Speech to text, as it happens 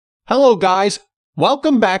Hello guys,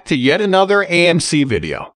 welcome back to yet another AMC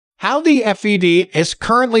video. How the Fed is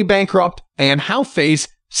currently bankrupt and how Phase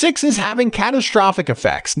 6 is having catastrophic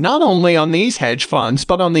effects not only on these hedge funds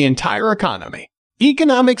but on the entire economy.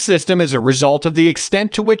 Economic system is a result of the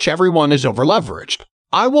extent to which everyone is overleveraged.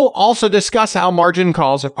 I will also discuss how margin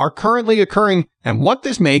calls are currently occurring and what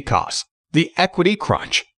this may cause. The equity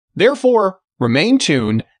crunch. Therefore, remain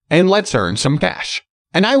tuned and let's earn some cash.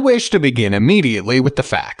 And I wish to begin immediately with the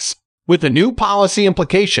facts. With the new policy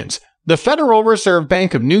implications, the Federal Reserve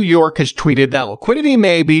Bank of New York has tweeted that liquidity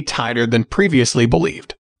may be tighter than previously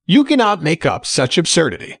believed. You cannot make up such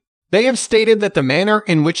absurdity. They have stated that the manner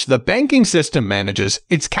in which the banking system manages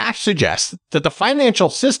its cash suggests that the financial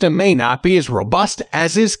system may not be as robust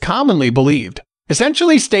as is commonly believed,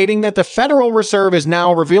 essentially stating that the Federal Reserve is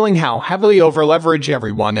now revealing how heavily overleveraged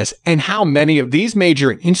everyone is and how many of these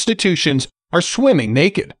major institutions are swimming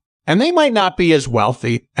naked, and they might not be as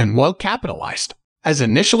wealthy and well-capitalized as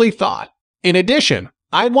initially thought. In addition,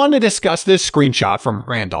 I want to discuss this screenshot from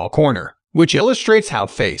Randall Corner, which illustrates how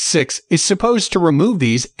Phase 6 is supposed to remove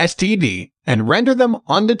these STD and render them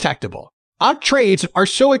undetectable. Our trades are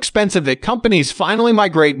so expensive that companies finally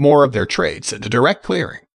migrate more of their trades into direct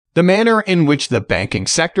clearing. The manner in which the banking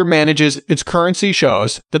sector manages its currency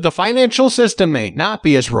shows that the financial system may not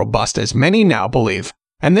be as robust as many now believe,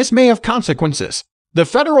 and this may have consequences. The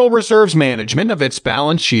Federal Reserve's management of its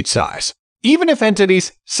balance sheet size. Even if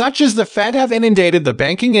entities such as the Fed have inundated the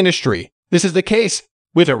banking industry, this is the case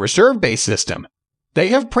with a reserve-based system. They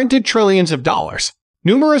have printed trillions of dollars.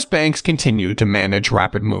 Numerous banks continue to manage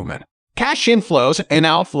rapid movement, cash inflows and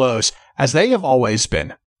outflows as they have always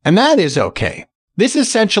been, and that is okay. This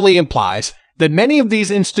essentially implies that many of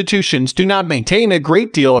these institutions do not maintain a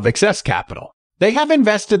great deal of excess capital. They have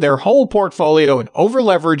invested their whole portfolio in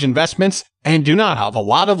over-leveraged investments and do not have a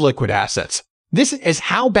lot of liquid assets. This is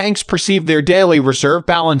how banks perceive their daily reserve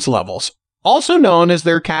balance levels, also known as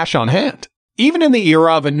their cash on hand, even in the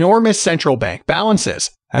era of enormous central bank balances,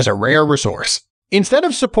 as a rare resource. Instead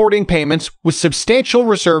of supporting payments with substantial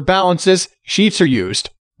reserve balances, sheets are used.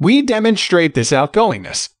 We demonstrate this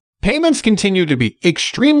outgoingness. Payments continue to be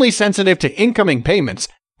extremely sensitive to incoming payments,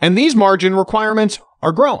 and these margin requirements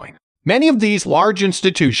are growing. Many of these large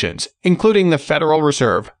institutions, including the Federal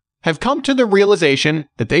Reserve, have come to the realization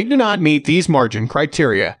that they do not meet these margin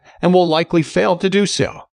criteria and will likely fail to do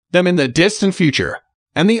so them in the distant future.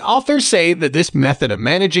 And the authors say that this method of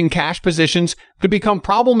managing cash positions could become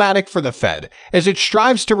problematic for the Fed as it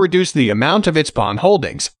strives to reduce the amount of its bond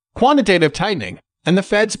holdings, quantitative tightening, and the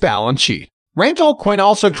Fed's balance sheet. Randall Quinn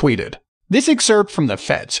also tweeted, "This excerpt from the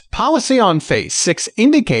Fed's policy on Phase 6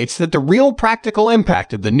 indicates that the real practical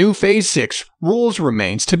impact of the new Phase 6 rules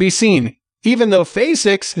remains to be seen, even though Phase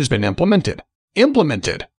 6 has been implemented.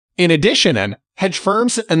 In addition, hedge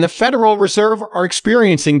firms and the Federal Reserve are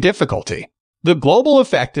experiencing difficulty. The global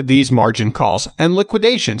effect of these margin calls and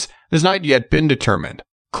liquidations has not yet been determined.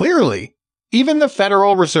 Clearly, even the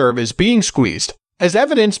Federal Reserve is being squeezed, as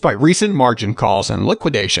evidenced by recent margin calls and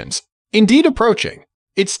liquidations. Indeed approaching.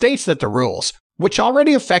 It states that the rules, which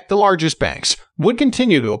already affect the largest banks, would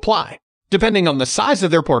continue to apply. Depending on the size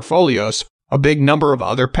of their portfolios, a big number of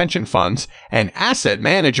other pension funds and asset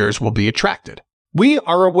managers will be attracted. We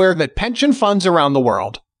are aware that pension funds around the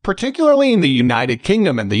world, particularly in the United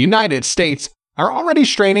Kingdom and the United States, are already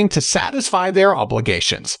straining to satisfy their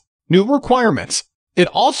obligations. New requirements. It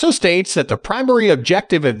also states that the primary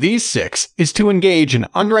objective of these 6 is to engage in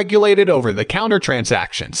unregulated over-the-counter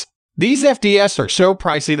transactions. These FDS are so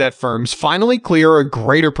pricey that firms finally clear a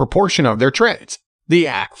greater proportion of their trades. The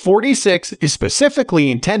Act 46 is specifically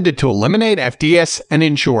intended to eliminate FDS and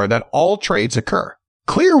ensure that all trades occur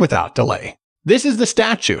clear without delay. This is the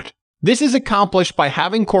statute. This is accomplished by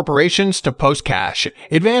having corporations to post cash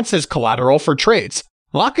advance as collateral for trades,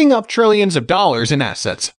 locking up trillions of dollars in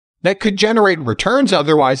assets that could generate returns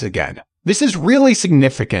otherwise again. This is really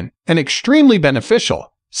significant and extremely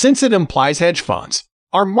beneficial since it implies hedge funds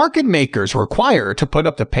are market makers required to put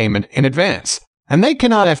up the payment in advance, and they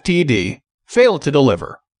cannot FTD, fail to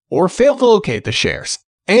deliver, or fail to locate the shares.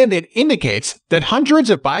 And it indicates that hundreds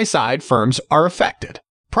of buy-side firms are affected.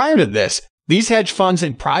 Prior to this, these hedge funds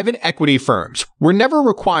and private equity firms were never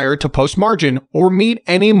required to post margin or meet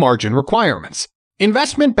any margin requirements.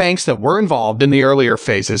 Investment banks that were involved in the earlier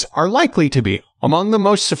phases are likely to be among the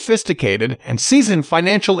most sophisticated and seasoned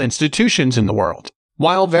financial institutions in the world.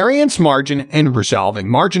 While variance margin and resolving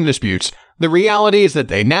margin disputes, the reality is that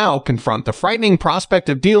they now confront the frightening prospect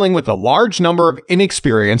of dealing with a large number of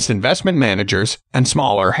inexperienced investment managers and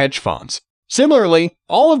smaller hedge funds. Similarly,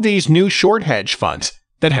 all of these new short hedge funds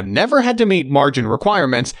that have never had to meet margin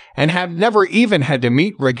requirements and have never even had to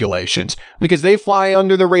meet regulations because they fly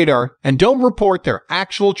under the radar and don't report their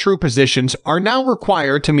actual true positions are now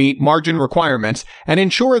required to meet margin requirements and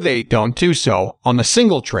ensure they don't do so on a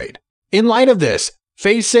single trade. In light of this,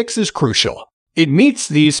 Phase 6 is crucial. It meets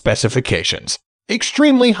these specifications.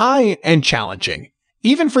 Extremely high and challenging,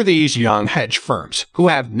 even for these young hedge firms who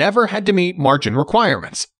have never had to meet margin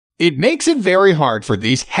requirements. It makes it very hard for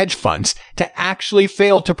these hedge funds to actually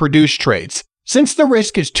fail to produce trades, since the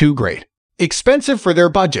risk is too great, expensive for their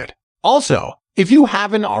budget. Also, if you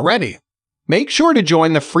haven't already, make sure to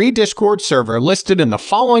join the free Discord server listed in the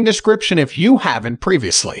following description if you haven't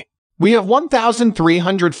previously. We have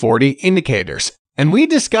 1,340 indicators, and we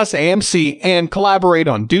discuss AMC and collaborate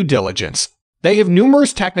on due diligence. They have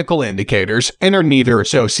numerous technical indicators and are neither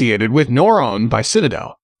associated with nor owned by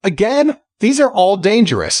Citadel. Again, these are all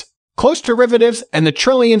dangerous, close derivatives and the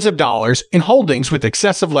trillions of dollars in holdings with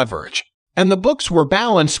excessive leverage. And the books were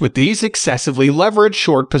balanced with these excessively leveraged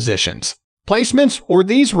short positions. Placements or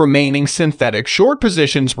these remaining synthetic short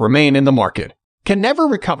positions remain in the market, can never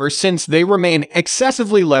recover since they remain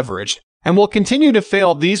excessively leveraged and will continue to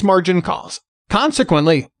fail these margin calls.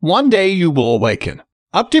 Consequently, one day you will awaken,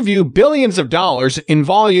 up to view billions of dollars in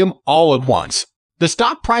volume all at once. The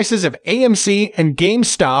stock prices of AMC and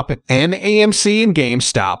GameStop and AMC and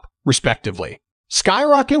GameStop, respectively,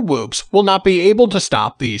 skyrocket whoops will not be able to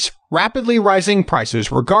stop these rapidly rising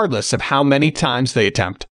prices regardless of how many times they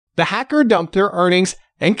attempt. The hacker dumped their earnings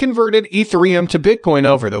and converted Ethereum to Bitcoin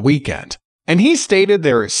over the weekend, and he stated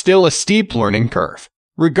there is still a steep learning curve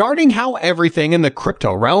regarding how everything in the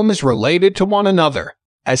crypto realm is related to one another.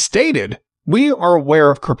 As stated, we are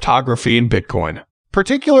aware of cryptography in Bitcoin,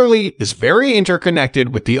 particularly is very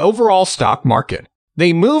interconnected with the overall stock market.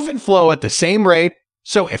 They move and flow at the same rate,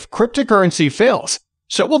 so if cryptocurrency fails,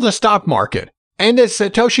 so will the stock market. And as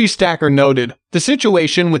Satoshi Stacker noted, the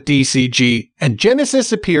situation with DCG and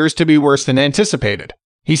Genesis appears to be worse than anticipated.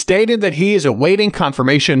 He stated that he is awaiting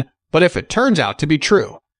confirmation, but if it turns out to be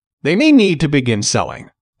true, they may need to begin selling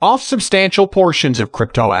off substantial portions of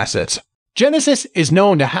crypto assets. Genesis is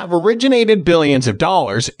known to have originated billions of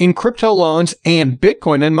dollars in crypto loans and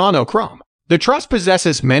Bitcoin and monochrome. The trust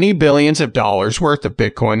possesses many billions of dollars worth of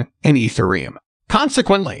Bitcoin and Ethereum.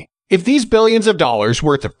 Consequently, if these billions of dollars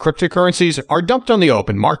worth of cryptocurrencies are dumped on the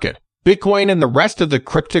open market, Bitcoin and the rest of the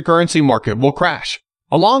cryptocurrency market will crash,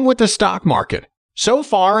 along with the stock market. So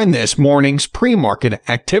far in this morning's pre-market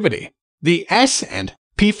activity, the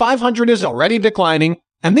S&P 500 is already declining,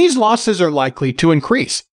 and these losses are likely to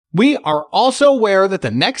increase. We are also aware that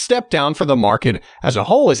the next step down for the market as a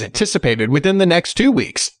whole is anticipated within the next 2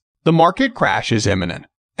 weeks. The market crash is imminent,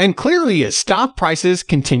 and clearly as stock prices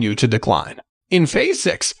continue to decline. In Phase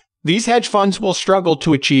 6, these hedge funds will struggle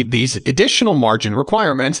to achieve these additional margin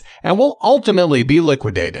requirements and will ultimately be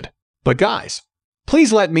liquidated. But guys,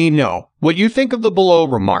 please let me know what you think of the below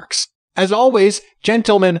remarks. As always,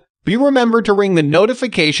 gentlemen, be remembered to ring the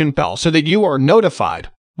notification bell so that you are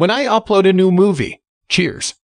notified when I upload a new movie. Cheers.